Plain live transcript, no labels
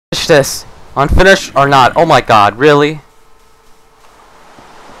Finish this. Unfinished or not? Oh my god, really?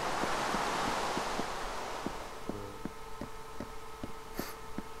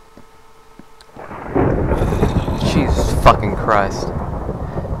 Jesus fucking Christ.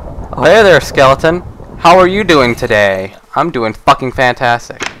 Oh, hey there, skeleton. How are you doing today? I'm doing fucking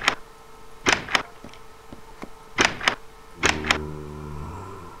fantastic.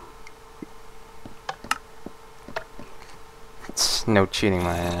 It's no cheating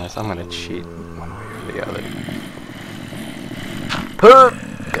my ass. I'm gonna cheat one way or the other.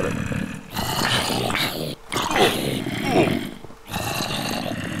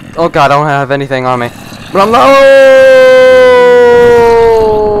 Oh god, I don't have anything on me. Run low!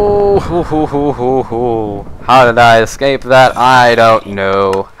 How did I escape that? I don't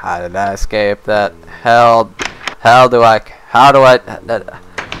know. How did I escape that? How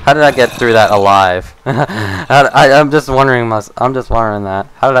did I get through that alive? I'm just wondering that.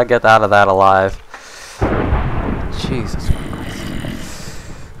 How did I get out of that alive? Jesus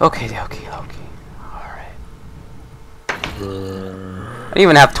Christ. Okay. Alright. I didn't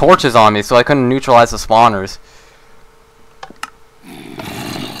even have torches on me, so I couldn't neutralize the spawners.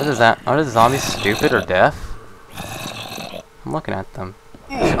 What is that? Are the zombies stupid or deaf? I'm looking at them.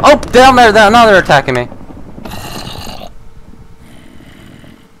 Oh, down there! Now they're attacking me.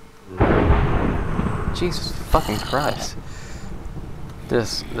 Jesus fucking Christ. Did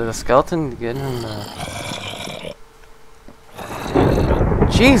the skeleton get in the...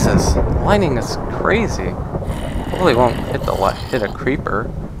 Jesus! Lightning is crazy. Hopefully it won't hit a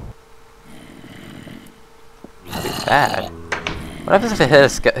creeper. That'd be bad. What happens if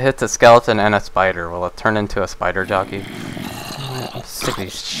it hits a skeleton and a spider? Will it turn into a spider jockey? I'm sick of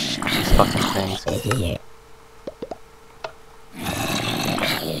these fucking things.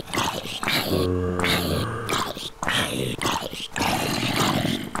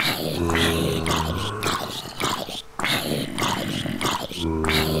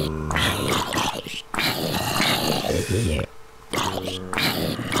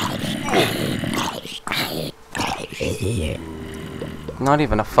 Not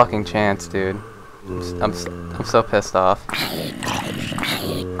even a fucking chance, dude. I'm so pissed off.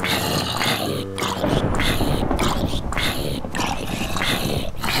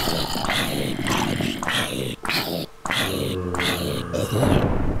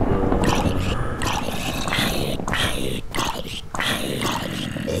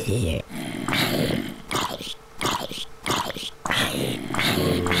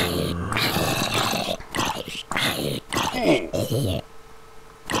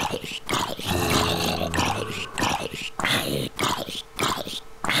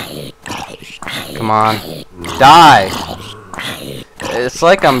 Come on, die! It's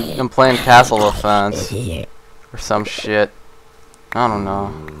like I'm playing Castle Defense or some shit. I don't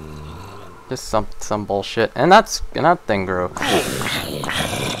know. Just some bullshit. And that thing grew.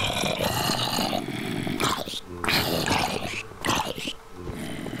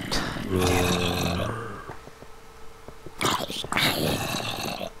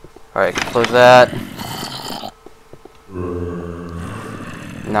 Alright, close that.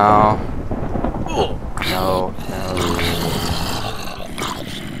 No. No.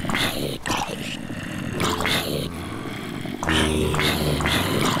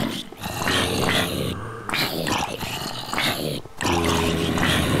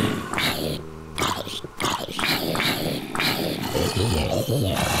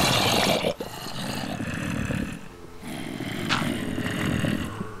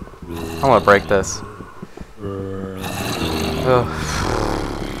 I want to break this.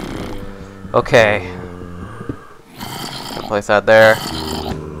 Okay. Place that there.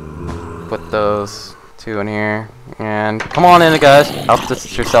 Put those two in here. And come on in, guys. Help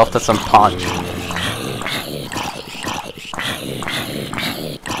yourself to some punch.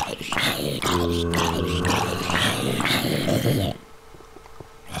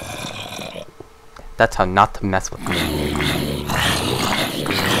 That's how not to mess with me.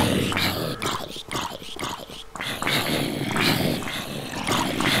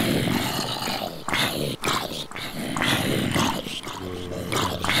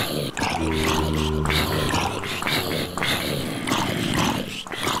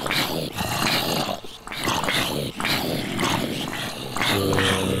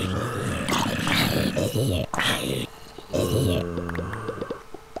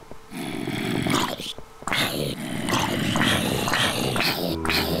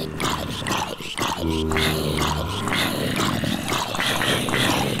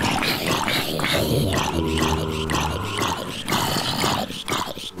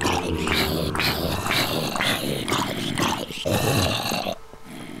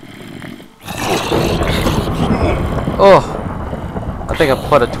 Oh, I think I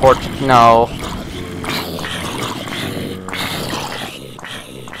put a torch. No.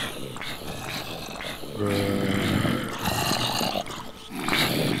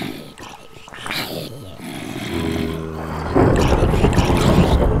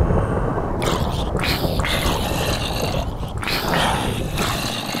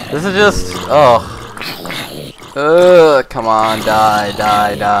 This is just, oh. Come on, die,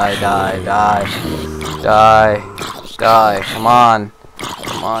 die, die, die, die. Die. Die, come on.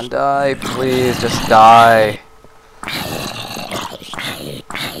 Come on, die, please, just die.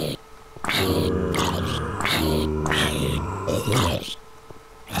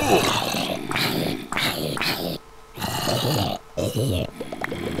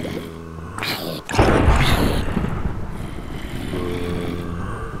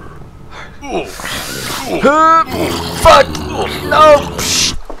 Fuck! No!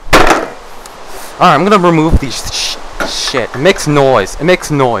 Alright, I'm gonna remove these shit. It makes noise. It makes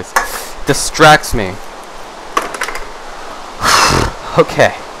noise. Distracts me.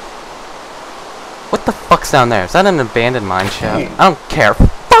 Okay. What the fuck's down there? Is that an abandoned mine shaft? I don't care.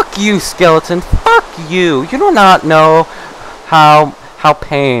 Fuck you, skeleton. Fuck you. You do not know how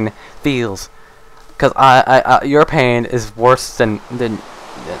pain feels. Cause your pain is worse than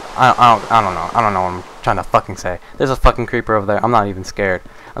I don't know. I don't know what I'm trying to fucking say. There's a fucking creeper over there. I'm not even scared.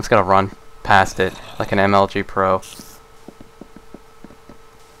 I'm just gonna run past it like an MLG pro.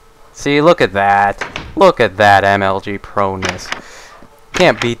 See, look at that. Look at that MLG pro-ness.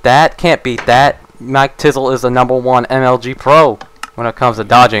 Can't beat that. Can't beat that. Miketizzle is the #1 MLG pro when it comes to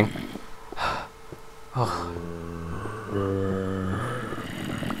dodging. Oh.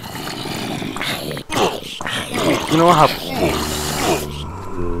 You know how...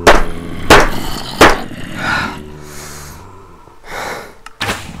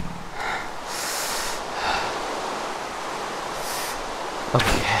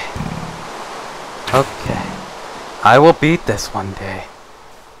 Okay. Okay. I will beat this one day.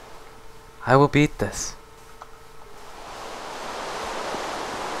 I will beat this.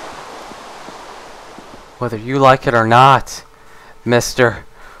 Whether you like it or not, Mr.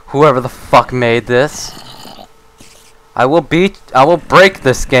 Whoever the fuck made this. I will break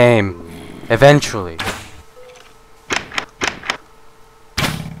this game. Eventually.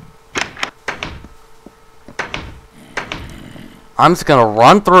 I'm just gonna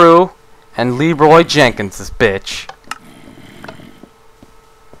run through and Leroy Jenkins this bitch.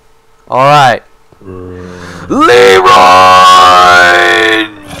 Alright. Leroy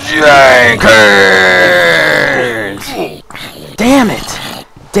Jenkins! Damn it!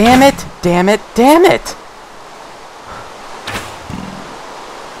 Damn it! Damn it! Damn it!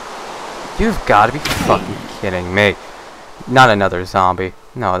 You've gotta be fucking kidding me. Not another zombie.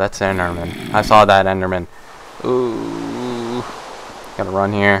 No, that's Enderman. I saw that Enderman. Ooh. Gotta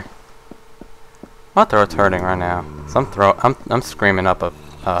run here. My throat's hurting right now. I'm screaming up a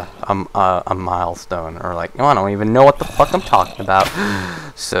milestone, or like, I don't even know what the fuck I'm talking about.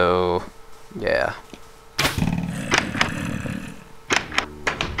 So, yeah.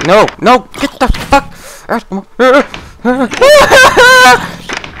 No, no, get the fuck.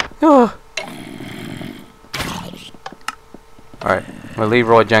 Alright, I'm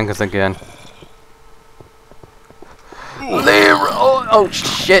Leroy Jenkins again. Oh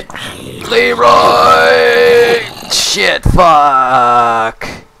shit! Leroy! Shit, fuck!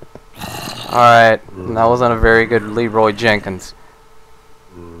 Alright, that wasn't a very good Leroy Jenkins.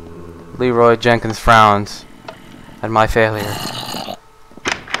 Leroy Jenkins frowns at my failure.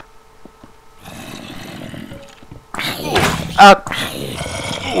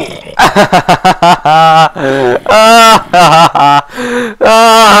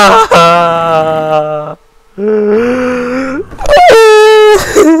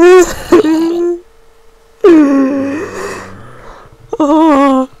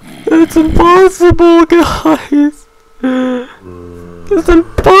 Oh, it's impossible, guys. It's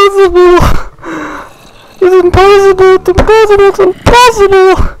impossible. It's impossible. It's impossible. It's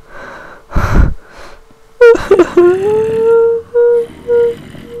impossible.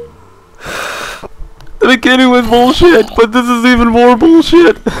 The beginning was bullshit, but this is even more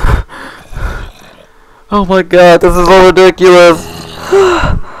bullshit. Oh my god, this is so ridiculous.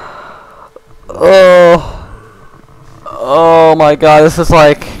 Oh my god, this is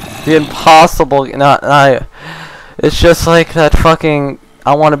like the impossible. It's just like that fucking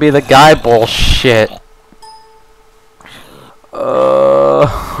I want to be the guy bullshit.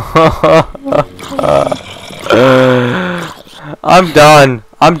 I'm done.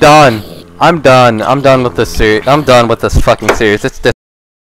 I'm done. I'm done with this series. I'm done with this fucking series. It's